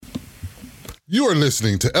You are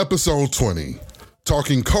listening to episode 20,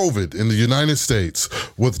 Talking COVID in the United States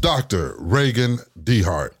with Dr. Reagan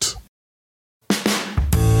Dehart.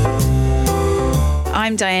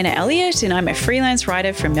 I'm Diana Elliott, and I'm a freelance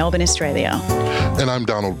writer from Melbourne, Australia. And I'm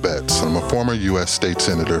Donald Betts. I'm a former U.S. State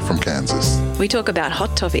Senator from Kansas. We talk about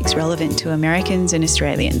hot topics relevant to Americans and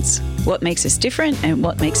Australians, what makes us different and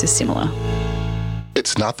what makes us similar.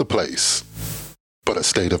 It's not the place, but a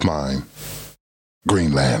state of mind.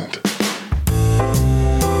 Greenland.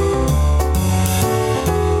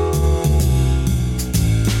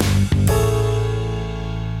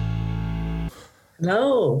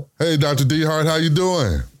 Hello. Hey, Dr. Dehart, how you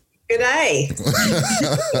doing? Good day.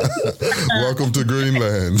 Welcome to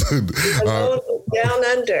Greenland. Hello, down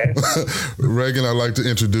under. Reagan, I'd like to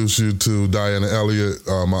introduce you to Diana Elliott,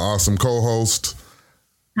 my awesome co-host.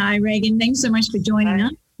 Hi, Reagan. Thanks so much for joining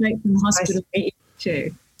us. Straight from the hospital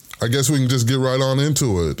too. I guess we can just get right on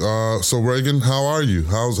into it. So, Reagan, how are you?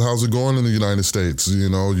 How's it going in the United States? You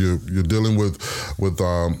know, you're dealing with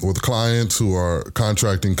clients who are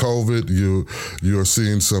contracting COVID. You're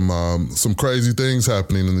seeing some crazy things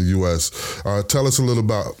happening in the U.S. Tell us a little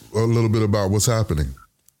bit about what's happening.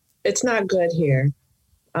 It's not good here.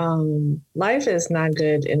 Life is not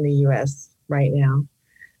good in the U.S. right now.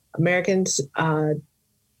 Americans, I'll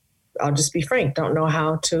just be frank, don't know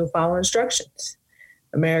how to follow instructions.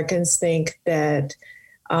 Americans think that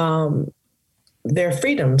their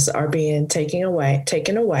freedoms are being taken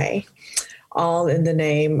away, all in the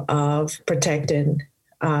name of protecting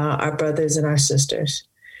our brothers and our sisters.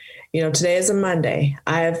 You know, today is a Monday.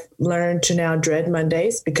 I've learned to now dread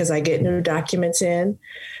Mondays because I get new documents in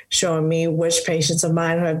showing me which patients of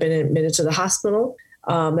mine who have been admitted to the hospital.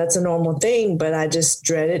 That's a normal thing, but I just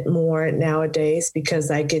dread it more nowadays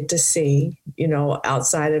because I get to see, you know,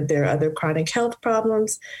 outside of their other chronic health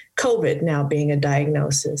problems, COVID now being a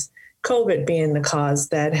diagnosis, COVID being the cause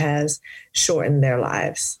that has shortened their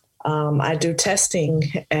lives. I do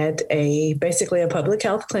testing at basically a public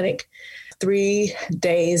health clinic 3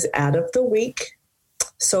 days out of the week.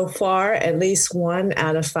 So far, at least 1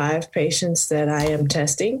 out of 5 patients that I am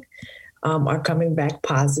testing are coming back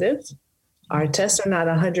positive. Our tests are not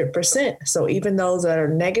 100%. So even those that are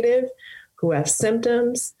negative, who have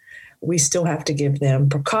symptoms, we still have to give them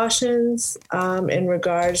precautions in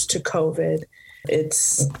regards to COVID.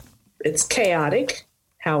 It's chaotic.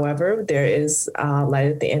 However, there is light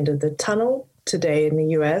at the end of the tunnel. Today in the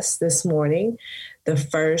U.S. this morning, the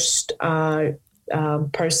first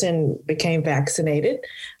person became vaccinated,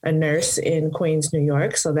 a nurse in Queens, New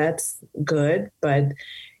York. So that's good. But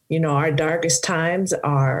you know, our darkest times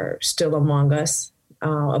are still upon us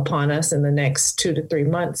in the next 2 to 3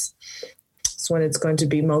 months. It's when it's going to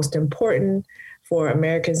be most important for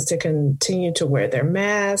Americans to continue to wear their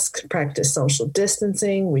masks, practice social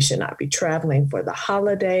distancing. We should not be traveling for the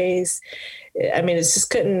holidays. I mean, it just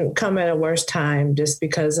couldn't come at a worse time just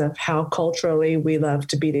because of how culturally we love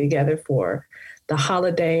to be together for the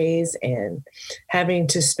holidays and having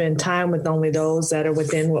to spend time with only those that are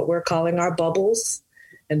within what we're calling our bubbles.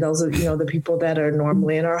 And those are, you know, the people that are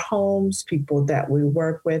normally in our homes, people that we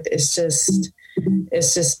work with. It's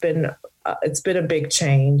been a big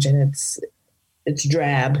change, and it's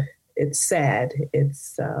drab. It's sad.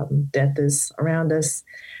 It's death is around us.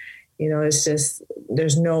 You know, it's just,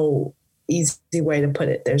 there's no easy way to put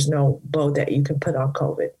it. There's no bow that you can put on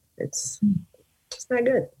COVID. It's not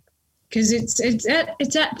good. Because it's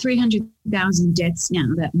at 300,000 deaths now,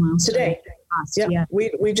 that milestone. Today. Yeah,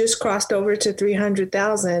 we just crossed over to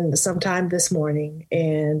 300,000 sometime this morning,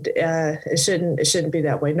 and it shouldn't be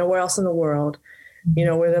that way. Nowhere else in the world, you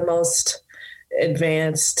know, we're the most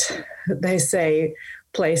advanced, they say,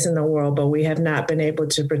 place in the world, but we have not been able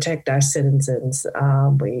to protect our citizens.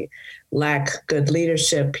 We lack good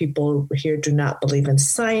leadership. People here do not believe in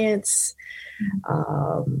science.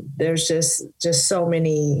 There's just so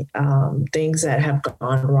many things that have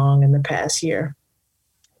gone wrong in the past year.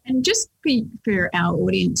 And just for our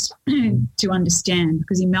audience to understand,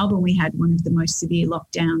 because in Melbourne we had one of the most severe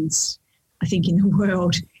lockdowns, I think, in the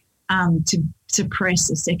world, to suppress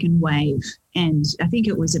a second wave. And I think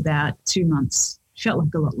it was about 2 months, felt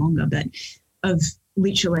like a lot longer, but of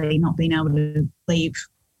literally not being able to leave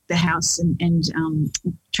the house and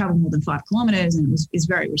travel more than 5 kilometres, and it was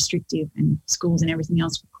very restrictive, and schools and everything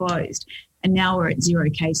else were closed. And now we're at 0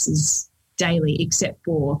 cases daily, except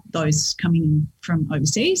for those coming in from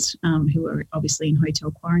overseas who are obviously in hotel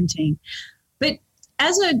quarantine. But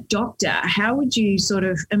as a doctor, how would you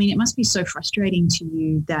it must be so frustrating to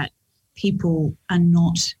you that people are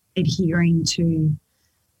not adhering to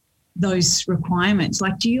those requirements.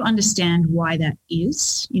 Like, do you understand why that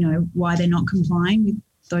is, why they're not complying with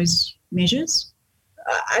those measures?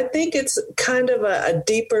 I think it's kind of a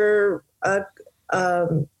deeper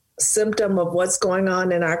symptom of what's going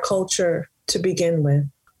on in our culture to begin with.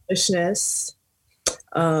 Selfishness,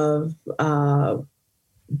 of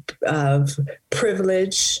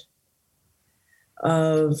privilege,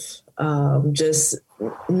 of just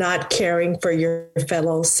not caring for your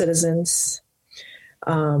fellow citizens.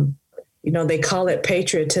 They call it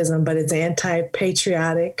patriotism, but it's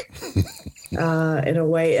anti-patriotic in a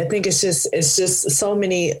way. I think it's just so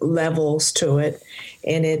many levels to it.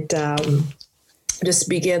 And it just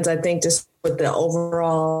begins, I think, just with the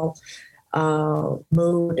overall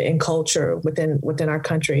mood and culture within our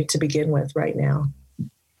country to begin with right now.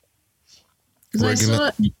 Because I saw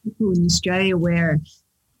an article in Australia where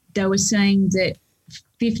they were saying that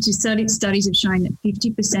studies have shown that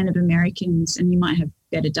 50% of Americans, and you might have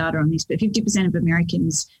better data on this, but 50% of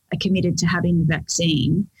Americans are committed to having the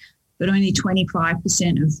vaccine, but only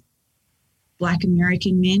 25% of Black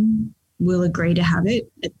American men will agree to have it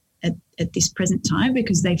at this present time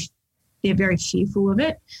because they're very fearful of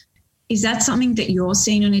it. Is that something that you're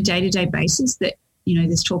seeing on a day-to-day basis, that,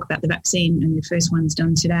 there's talk about the vaccine and the first one's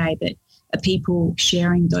done today, but are people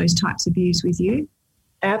sharing those types of views with you?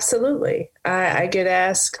 Absolutely. I get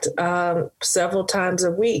asked several times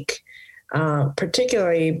a week,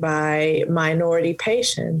 particularly by minority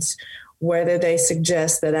patients, whether they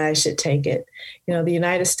suggest that I should take it. The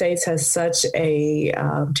United States has such a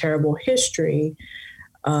terrible history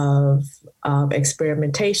of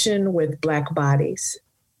experimentation with Black bodies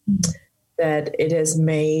that it has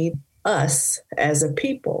made us as a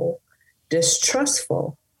people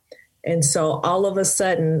distrustful. And so all of a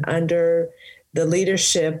sudden, under the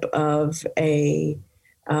leadership of a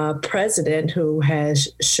president who has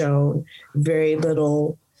shown very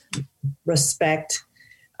little respect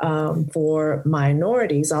for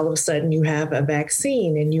minorities, all of a sudden you have a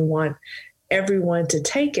vaccine and you want everyone to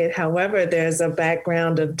take it. However, there's a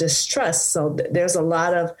background of distrust. So there's a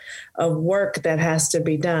lot of work that has to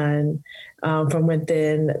be done from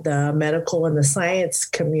within the medical and the science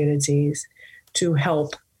communities to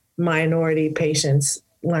help minority patients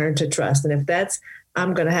learn to trust. And if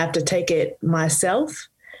I'm going to have to take it myself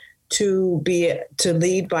to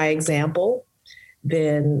lead by example,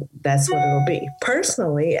 then that's what it'll be.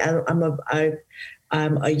 Personally, I'm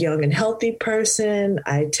a young and healthy person.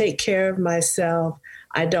 I take care of myself.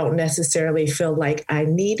 I don't necessarily feel like I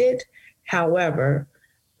need it. However,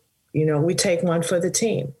 we take one for the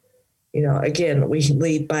team. Again, we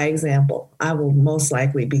lead by example. I will most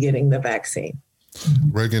likely be getting the vaccine.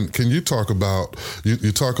 Reagan, can you talk about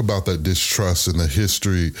you talk about that distrust and the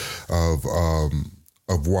history of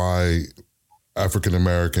why African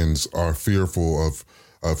Americans are fearful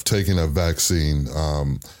of taking a vaccine,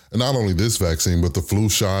 and not only this vaccine, but the flu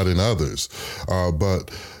shot and others.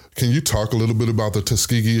 But can you talk a little bit about the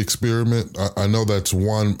Tuskegee experiment? I know that's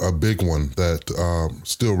a big one that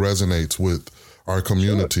still resonates with our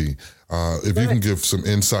community. Sure. If you can give some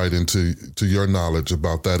insight into your knowledge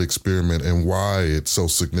about that experiment and why it's so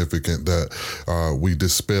significant that we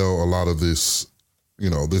dispel a lot of this,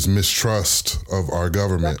 this mistrust of our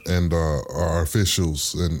government and our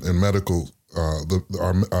officials and medical,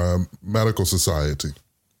 our medical society.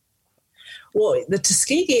 Well, the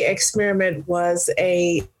Tuskegee experiment was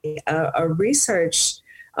a research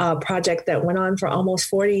project that went on for almost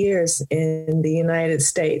 40 years in the United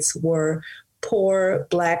States, where poor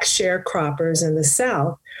Black sharecroppers in the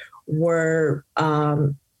South were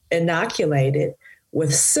inoculated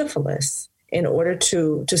with syphilis in order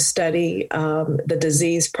to study the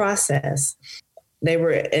disease process.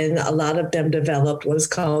 And a lot of them developed what's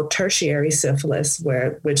called tertiary syphilis,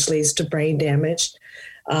 which leads to brain damage.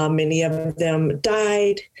 Many of them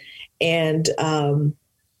died, and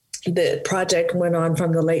the project went on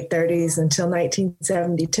from the late 30s until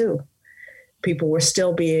 1972. People were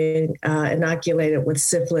still being inoculated with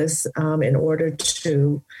syphilis in order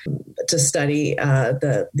to study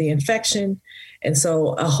the infection. And so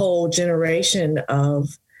a whole generation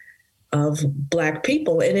of Black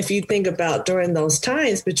people. And if you think about during those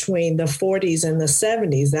times between the 40s and the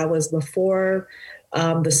 70s, that was before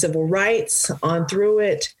the civil rights on through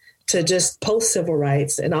it to just post-civil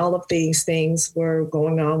rights. And all of these things were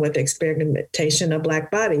going on with experimentation of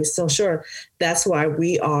Black bodies. So sure, that's why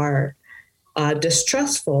we are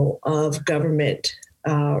distrustful of government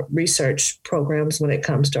research programs when it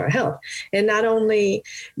comes to our health. And not only,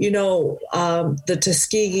 the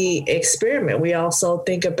Tuskegee experiment, we also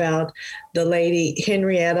think about the lady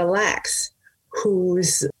Henrietta Lacks,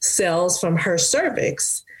 whose cells from her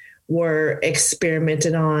cervix were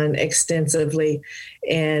experimented on extensively.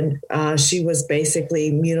 And she was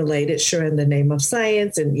basically mutilated, sure, in the name of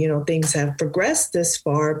science. And, things have progressed this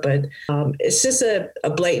far, but it's just a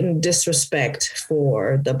blatant disrespect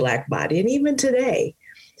for the Black body. And even today,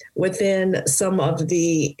 within some of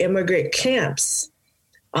the immigrant camps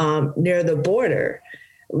near the border,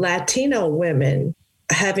 Latino women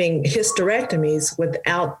having hysterectomies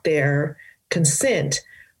without their consent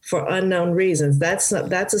for unknown reasons. That's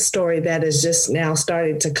a story that is just now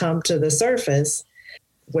starting to come to the surface,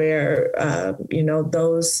 where our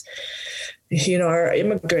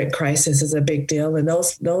immigrant crisis is a big deal, and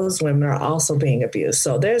those women are also being abused.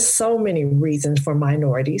 So there's so many reasons for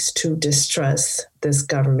minorities to distrust this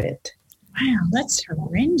government. Wow, that's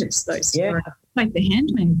horrendous. Those stories, Yeah. like The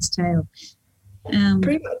Handmaid's Tale.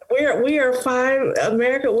 We are fine,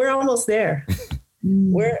 America. We're almost there.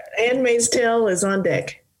 Where Handmaid's Tale is on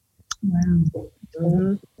deck. Wow.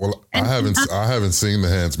 Mm-hmm. Well, I haven't seen the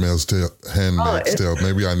Handmaid's Tale.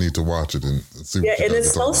 Maybe I need to watch it and see. Yeah, and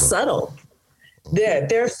it's so subtle.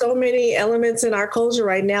 There are so many elements in our culture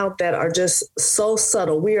right now that are just so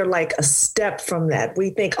subtle. We are like a step from that. We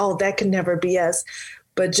think, oh, that can never be us.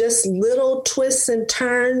 But just little twists and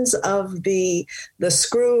turns of the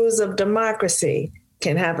screws of democracy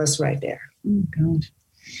can have us right there. Oh, God.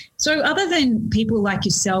 So other than people like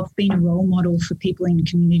yourself being a role model for people in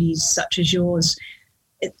communities such as yours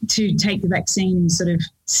to take the vaccine and sort of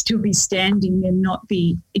still be standing and not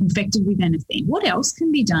be infected with anything, what else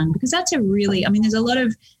can be done? Because that's there's a lot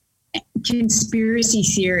of conspiracy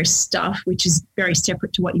theorist stuff, which is very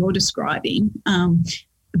separate to what you're describing,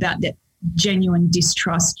 about that genuine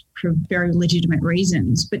distrust for very legitimate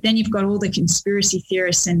reasons. But then you've got all the conspiracy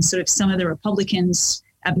theorists and sort of some of the Republicans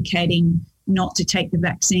advocating not to take the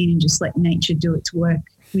vaccine and just let nature do its work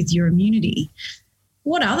with your immunity.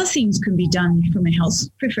 What other things can be done from a health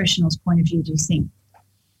professional's point of view, do you think?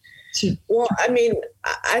 Well,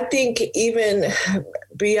 I think even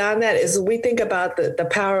beyond that is we think about the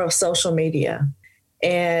power of social media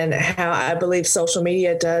and how I believe social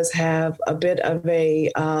media does have a bit of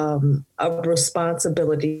a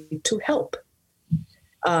responsibility to help.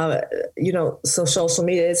 So social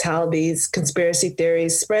media is how these conspiracy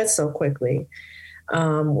theories spread so quickly.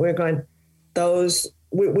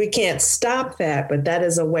 We can't stop that, but that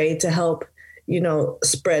is a way to help,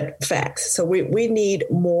 spread facts. So we need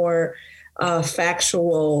more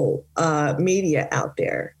factual media out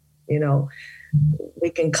there. We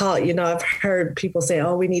can call, I've heard people say,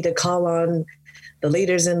 oh, we need to call on the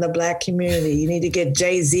leaders in the Black community. You need to get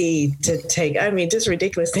Jay-Z to take, just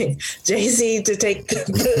ridiculous things. Jay-Z to take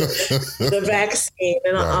the vaccine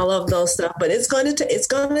and all of those stuff. But it's going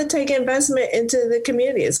to take investment into the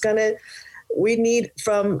community. We need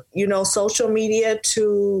from, social media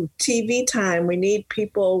to TV time. We need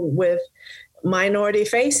people with minority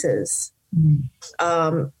faces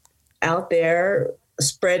out there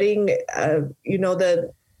spreading,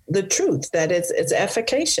 the truth that it's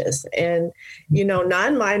efficacious, and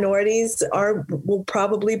non-minorities will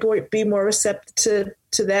probably be more receptive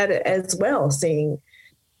to that as well. Seeing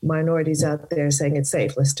minorities out there saying it's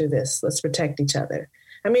safe, let's do this, let's protect each other.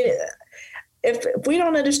 If we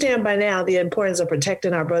don't understand by now the importance of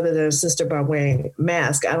protecting our brother and sister by wearing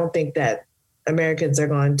masks, I don't think that Americans are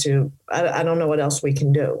going to. I don't know what else we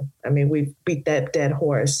can do. We've beat that dead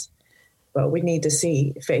horse, but we need to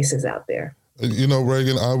see faces out there.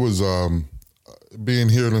 Reagan, I was being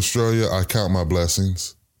here in Australia, I count my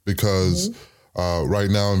blessings because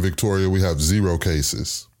right now in Victoria, we have 0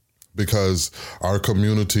 cases because our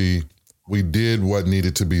community, we did what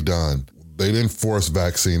needed to be done. They didn't force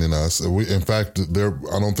vaccinating us. In fact, I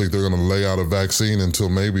don't think they're going to lay out a vaccine until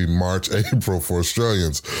maybe March, April for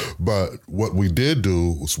Australians. But what we did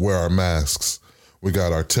do was wear our masks. We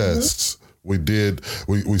got our tests. We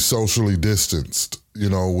socially distanced.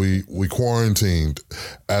 We quarantined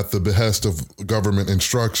at the behest of government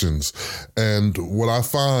instructions. And what I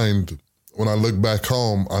find when I look back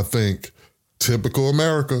home, I think typical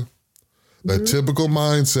America, that typical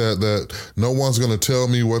mindset that no one's going to tell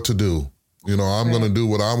me what to do. I'm going to do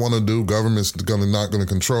what I want to do. Government's not going to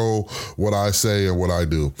control what I say and what I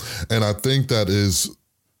do. And I think that's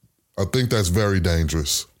very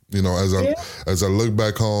dangerous. As I look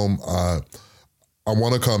back home, I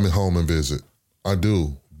want to come home and visit. I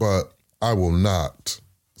do, but I will not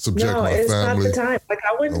subject my family. No, it's not the time.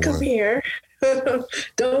 I wouldn't come here.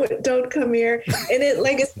 Don't come here. And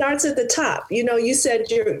it starts at the top. You said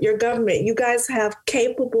your government. You guys have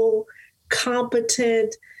capable,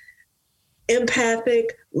 competent,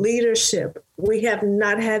 empathic leadership. We have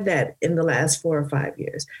not had that in the last 4 or 5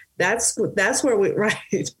 years. That's where we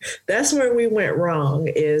That's where we went wrong,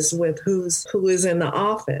 is with who is in the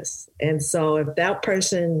office. And so if that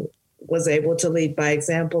person was able to lead by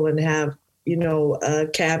example and have, a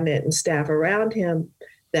cabinet and staff around him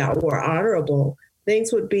that were honorable,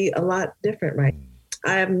 things would be a lot different, right?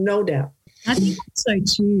 I have no doubt. I think so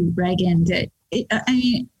too, Reagan, that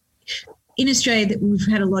in Australia, that we've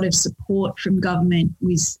had a lot of support from government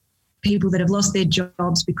with people that have lost their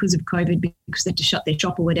jobs because of COVID, because they had to shut their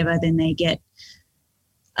shop or whatever. Then they get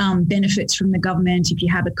benefits from the government. If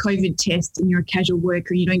you have a COVID test and you're a casual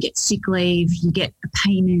worker, you don't get sick leave, you get a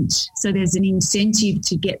payment. So there's an incentive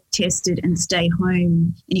to get tested and stay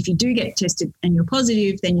home. And if you do get tested and you're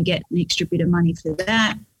positive, then you get an extra bit of money for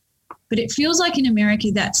that. But it feels like in America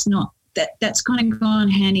that's kind of gone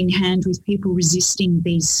hand in hand with people resisting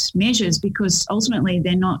these measures, because ultimately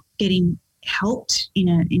they're not getting helped in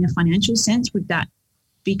a financial sense. Would that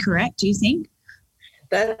be correct, do you think?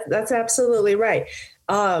 That's absolutely right.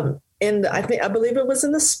 I believe it was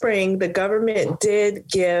in the spring, the government did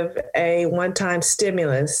give a one-time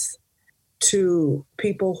stimulus to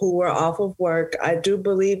people who were off of work. I do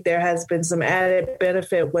believe there has been some added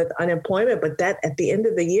benefit with unemployment, but that at the end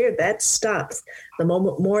of the year, that stops. The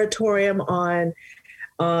moratorium on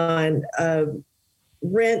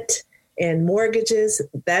rent and mortgages.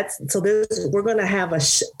 We're going to have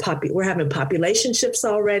we're having population shifts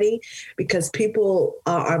already, because people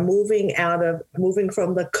are moving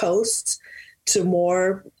from the coast to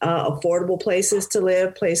more affordable places to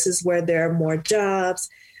live, places where there are more jobs.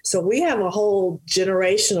 So we have a whole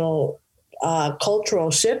generational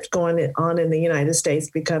cultural shift going on in the United States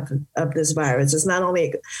because of this virus. It's not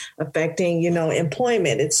only affecting,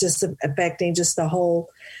 employment, it's just affecting just the whole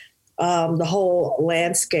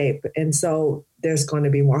landscape. And so there's going to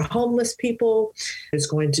be more homeless people. There's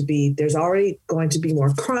already going to be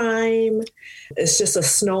more crime. It's just a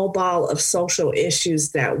snowball of social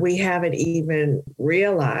issues that we haven't even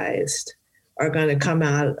realized are going to come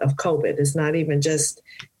out of COVID. It's not even just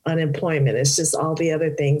unemployment. It's just all the other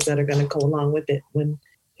things that are going to go along with it.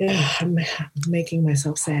 I'm making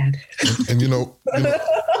myself sad. And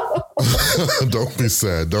don't be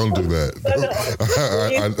sad. Don't do that.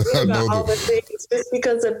 I know all the things, just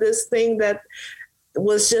because of this thing that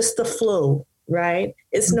was just the flu, right?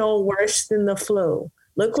 It's no worse than the flu.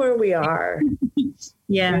 Look where we are.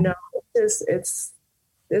 Yeah. It's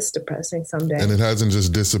depressing someday. And it hasn't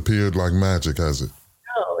just disappeared like magic, has it?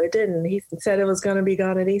 No, it didn't. He said it was going to be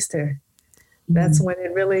gone at Easter. That's when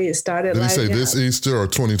it really started. Did he say this Easter or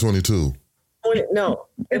 2022? No,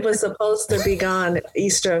 it was supposed to be gone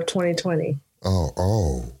Easter of 2020.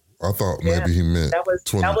 Oh, I thought maybe he meant that was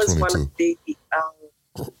 2022. One of the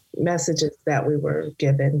messages that we were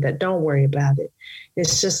given, that don't worry about it.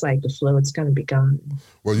 It's just like the flu. It's going to be gone.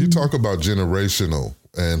 Well, you talk about generational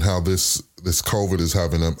and how this COVID is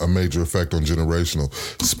having a major effect on generational.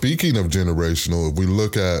 Speaking of generational, if we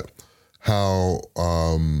look at how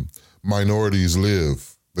minorities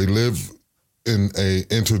live, they live in a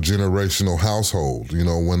intergenerational household.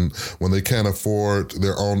 When they can't afford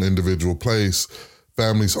their own individual place,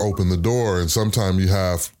 families open the door, and sometimes you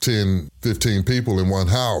have 10, 15 people in one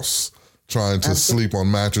house trying to sleep on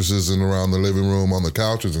mattresses and around the living room on the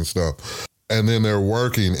couches and stuff. And then they're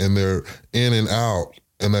working and they're in and out,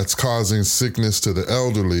 and that's causing sickness to the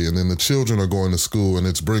elderly. And then the children are going to school, and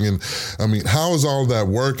it's how is all that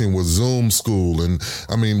working with Zoom school? And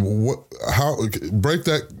break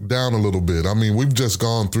that down a little bit. We've just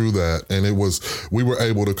gone through that, and we were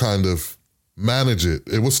able to kind of manage it.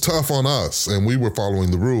 It was tough on us, and we were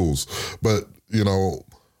following the rules, but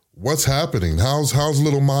what's happening? How's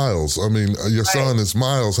little Miles? Your son is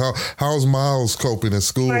Miles. How's Miles coping at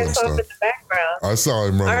school and stuff? In the background. I saw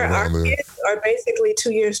him running around there. Our kids are basically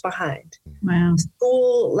 2 years behind. Wow.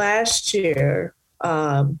 School last year,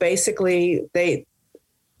 basically they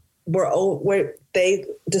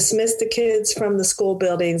dismissed the kids from the school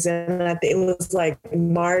buildings, and I think it was like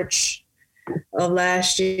March of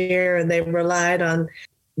last year, and they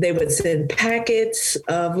would send packets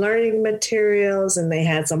of learning materials, and they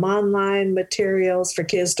had some online materials for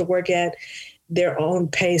kids to work at their own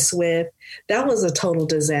pace with. That was a total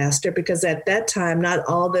disaster, because at that time, not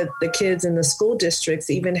all the kids in the school districts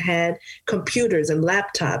even had computers and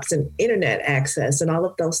laptops and internet access and all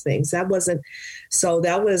of those things. That was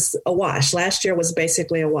a wash. Last year was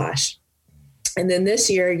basically a wash. And then this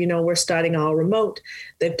year, we're starting all remote.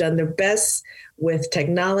 They've done their best with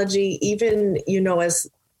technology, even, as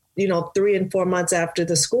 3 and 4 months after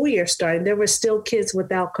the school year started, there were still kids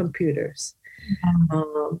without computers.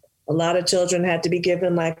 A A lot of children had to be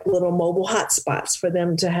given like little mobile hotspots for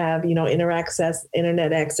them to have,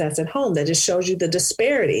 internet access at home. That just shows you the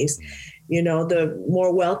disparities. The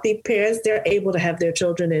more wealthy parents, they're able to have their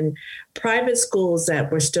children in private schools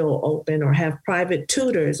that were still open or have private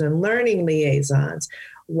tutors and learning liaisons,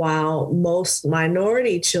 while most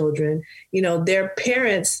minority children, their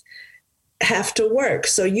parents have to work.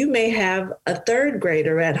 So you may have a third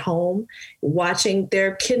grader at home watching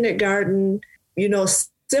their kindergarten,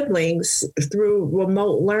 siblings through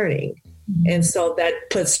remote learning. And so that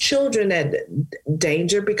puts children at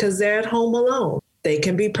danger because they're at home alone. They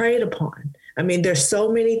can be preyed upon. I mean, there's so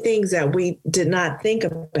many things that we did not think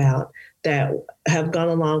about that have gone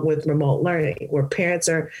along with remote learning, where parents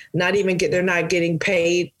are they're not getting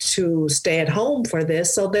paid to stay at home for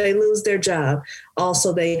this, so they lose their job.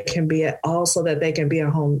 Also, that they can be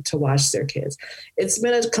at home to watch their kids. It's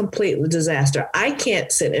been a complete disaster. I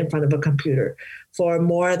can't sit in front of a computer for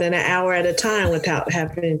more than an hour at a time without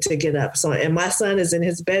having to get up. And my son is in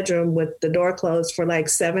his bedroom with the door closed for like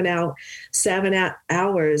 7 hours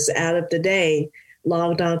out of the day,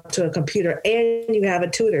 logged on to a computer, and you have a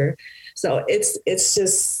tutor. So it's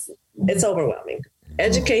overwhelming.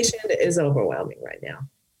 Education is overwhelming right now.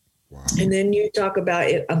 Wow. And then you talk about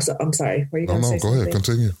it. I'm sorry. Were you going to say something? Go ahead.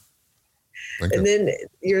 Continue. Thank you. Then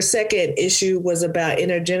your second issue was about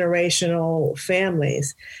intergenerational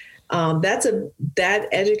families. That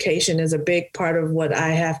education is a big part of what I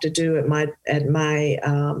have to do at my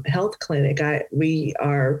health clinic.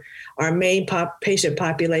 Our main patient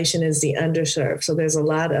population is the underserved. So there's a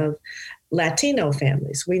lot of Latino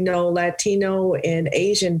families. We know Latino and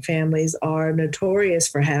Asian families are notorious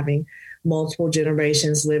for having multiple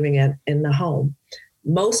generations living in the home.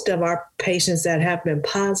 Most of our patients that have been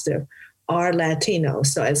positive are Latino.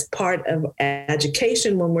 So as part of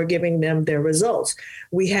education, when we're giving them their results,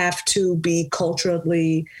 we have to be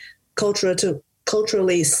culturally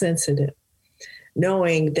sensitive,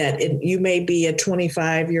 knowing that you may be a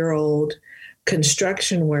 25-year-old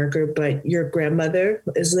construction worker, but your grandmother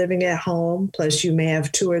is living at home, plus you may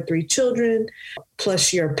have 2 or 3 children,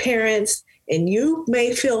 plus your parents, and you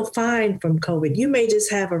may feel fine from COVID. You may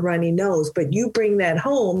just have a runny nose, but you bring that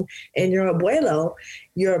home, and your abuelo,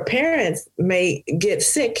 your parents may get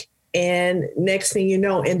sick, and next thing you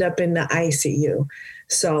know, end up in the ICU.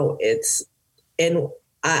 So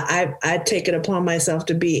I take it upon myself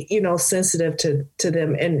to be, sensitive to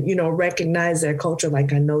them and, recognize their culture.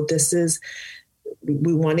 Like, I know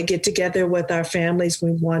we want to get together with our families.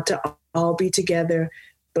 We want to all be together,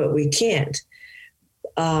 but we can't.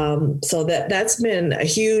 So that's been a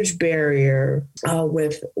huge barrier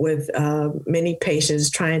with many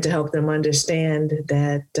patients, trying to help them understand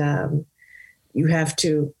that you have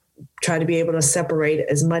to try to be able to separate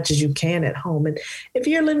as much as you can at home. And if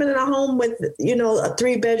you're living in a home with, a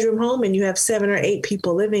 3-bedroom home and you have 7 or 8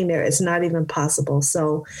 people living there, it's not even possible.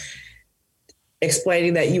 So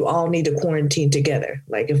explaining that you all need to quarantine together.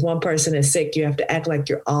 Like, if one person is sick, you have to act like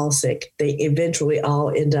you're all sick. They eventually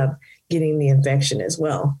all end up getting the infection as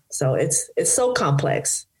well. So it's so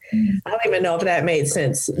complex. I don't even know if that made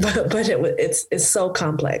sense, but it's so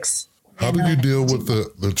complex. How do you deal with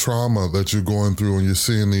the trauma that you're going through and you're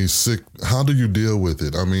seeing these sick? How do you deal with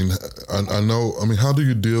it? I mean, how do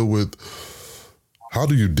you deal with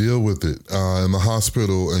it in the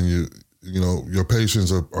hospital, and your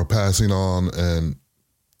patients are passing on, and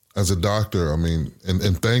as a doctor, I mean,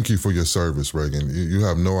 and thank you for your service, Reagan. You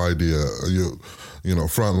have no idea.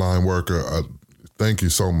 Frontline worker. Thank you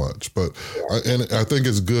so much. But I think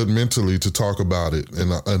it's good mentally to talk about it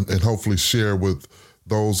and hopefully share with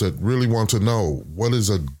those that really want to know how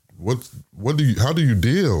do you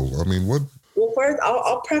deal? I mean, what? Well, first,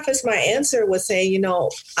 I'll preface my answer with saying,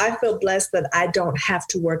 I feel blessed that I don't have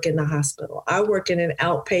to work in the hospital. I work in an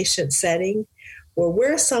outpatient setting where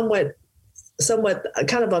we're somewhat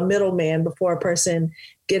kind of a middleman before a person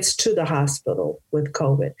gets to the hospital with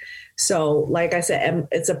COVID. So like I said,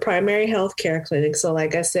 it's a primary health care clinic. So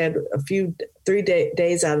like I said, 3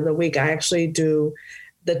 days out of the week, I actually do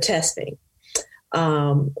the testing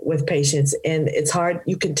with patients, and it's hard.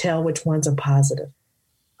 You can tell which ones are positive.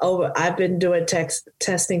 I've been doing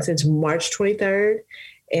testing since March 23rd,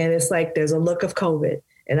 and it's like there's a look of COVID,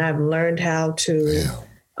 and I've learned how to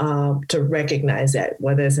recognize that,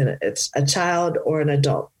 whether it's a child or an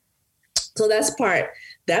adult. So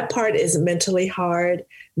that part is mentally hard,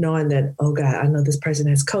 knowing that, oh God, I know this person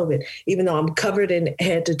has COVID, even though I'm covered in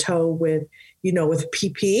head to toe with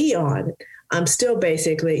PPE on. You're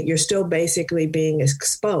still basically being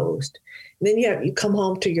exposed. And then you come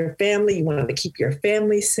home to your family. You want to keep your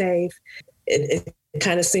family safe. It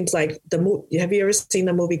kind of seems like have you ever seen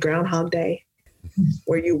the movie Groundhog Day?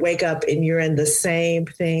 where you wake up and you're in the same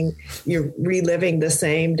thing, you're reliving the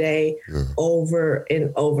same day over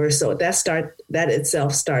and over. So that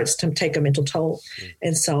itself starts to take a mental toll.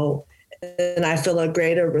 And so, and I feel a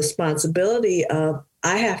greater responsibility of,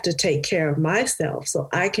 I have to take care of myself so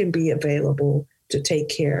I can be available to take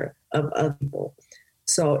care of other people.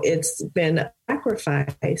 So it's been a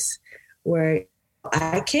sacrifice where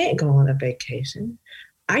I can't go on a vacation.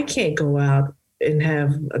 I can't go out and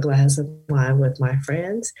have a glass of wine with my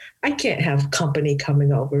friends. I can't have company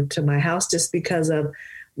coming over to my house just because of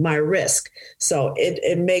my risk. So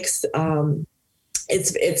it makes,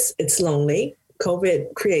 it's lonely.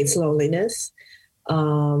 COVID creates loneliness.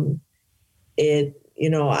 I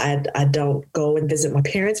don't go and visit my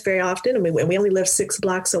parents very often. I mean, we only live 6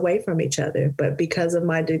 blocks away from each other, but because of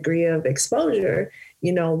my degree of exposure,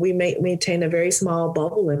 we maintain a very small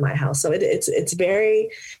bubble in my house. So it's very,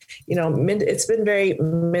 it's been very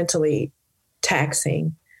mentally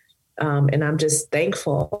taxing. And I'm just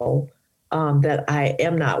thankful that I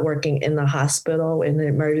am not working in the hospital, in the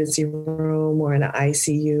emergency room, or in an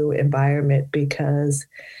ICU environment, because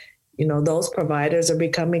those providers are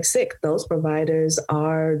becoming sick. Those providers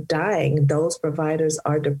are dying. Those providers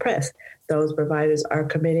are depressed. Those providers are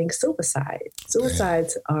committing suicide.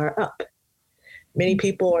 Suicides are up. Many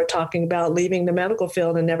people are talking about leaving the medical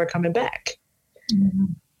field and never coming back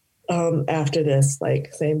after this,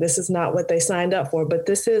 like saying this is not what they signed up for, but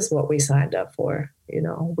this is what we signed up for.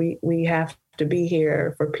 We have to be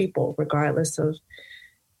here for people, regardless of,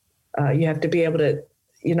 you have to be able to,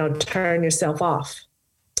 turn yourself off.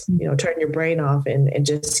 Turn your brain off and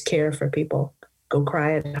just care for people. Go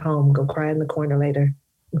cry at home. Go cry in the corner later.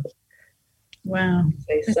 Wow.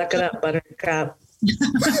 Say, suck it up, buttercup.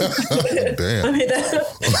 Damn. I mean, that's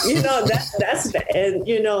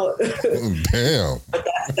damn.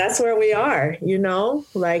 That's where we are.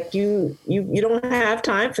 Like you don't have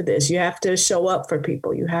time for this. You have to show up for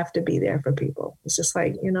people. You have to be there for people. It's just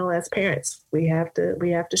like, as parents, we have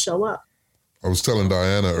to show up. I was telling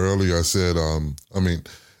Diana earlier. I said,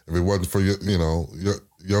 if it wasn't for your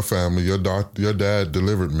family, your dad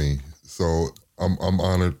delivered me. So I'm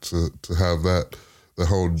honored to have the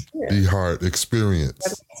whole DeHart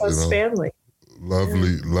experience. That's family.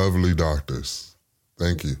 Lovely doctors.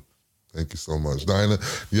 Thank you so much, Diana.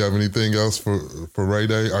 Do you have anything else for Ray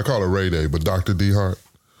Day? I call it Ray Day, but Dr. DeHart.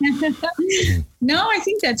 No, I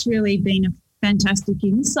think that's really been a fantastic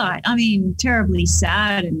insight. I mean, terribly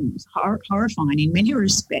sad and horrifying in many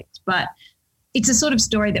respects, but it's a sort of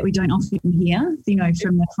story that we don't often hear,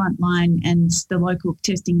 from the front line and the local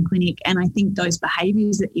testing clinic. And I think those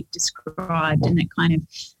behaviours that you've described and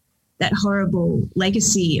that horrible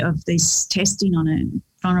legacy of this testing on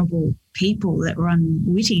vulnerable people that were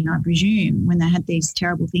unwitting, I presume, when they had these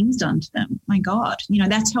terrible things done to them. My God,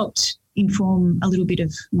 that's helped inform a little bit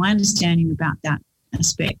of my understanding about that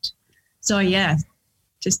aspect. So, yeah,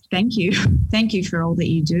 just thank you. Thank you for all that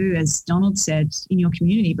you do, as Donald said, in your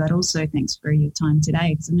community, but also thanks for your time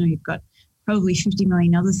today, because I know you've got probably 50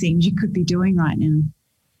 million other things you could be doing right now.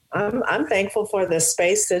 I'm thankful for the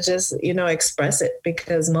space to just, express it,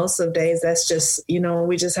 because most of the days that's just,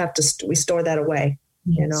 we just have to, we store that away,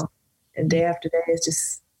 Yes. And day after day, it's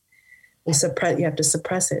just, you have to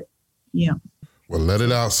suppress it. Yeah. Well, let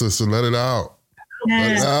it out, sister. Let it out. Yeah.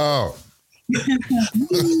 Let it out.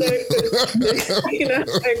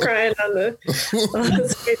 Start crying on the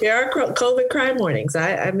street. There are COVID cry mornings.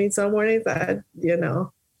 I mean, some mornings gotta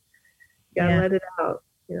let it out.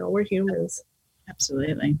 We're humans.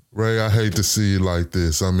 Absolutely. Ray, I hate to see you like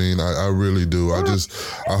this. I mean, I really do. I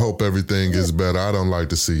hope everything gets better. I don't like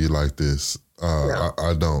to see you like this. No.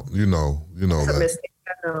 I don't. You know that. Mistake,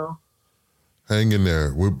 I know. Hang in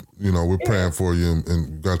there. We're praying for you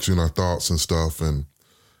and got you in our thoughts and stuff. And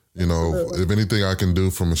Absolutely. If anything I can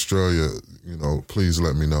do from Australia, please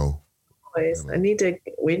let me know. Always. I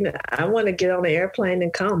want to get on an airplane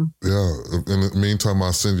and come. Yeah. In the meantime,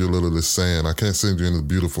 I'll send you a little of this sand. I can't send you in the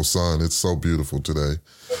beautiful sun. It's so beautiful today.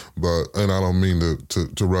 And I don't mean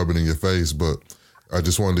to rub it in your face, but I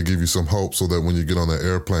just wanted to give you some hope so that when you get on the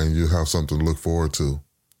airplane, you have something to look forward to.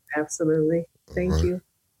 Absolutely. Thank you.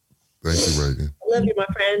 Thank you, Reagan. I love you, my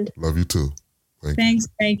friend. Love you too. Thanks,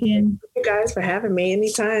 Reagan. Thank you guys for having me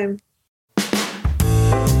anytime.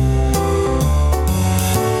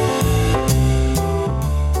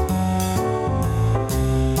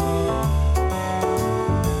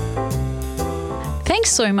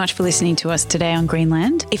 Thanks so much for listening to us today on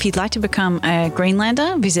Greenland. If you'd like to become a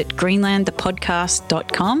Greenlander, visit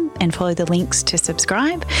greenlandthepodcast.com and follow the links to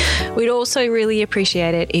subscribe. We'd also really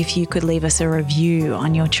appreciate it if you could leave us a review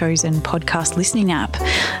on your chosen podcast listening app.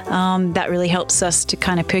 That really helps us to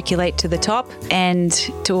kind of percolate to the top and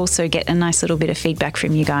to also get a nice little bit of feedback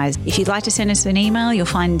from you guys. If you'd like to send us an email, you'll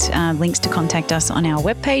find links to contact us on our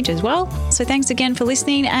webpage as well. So thanks again for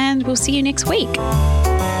listening, and we'll see you next week.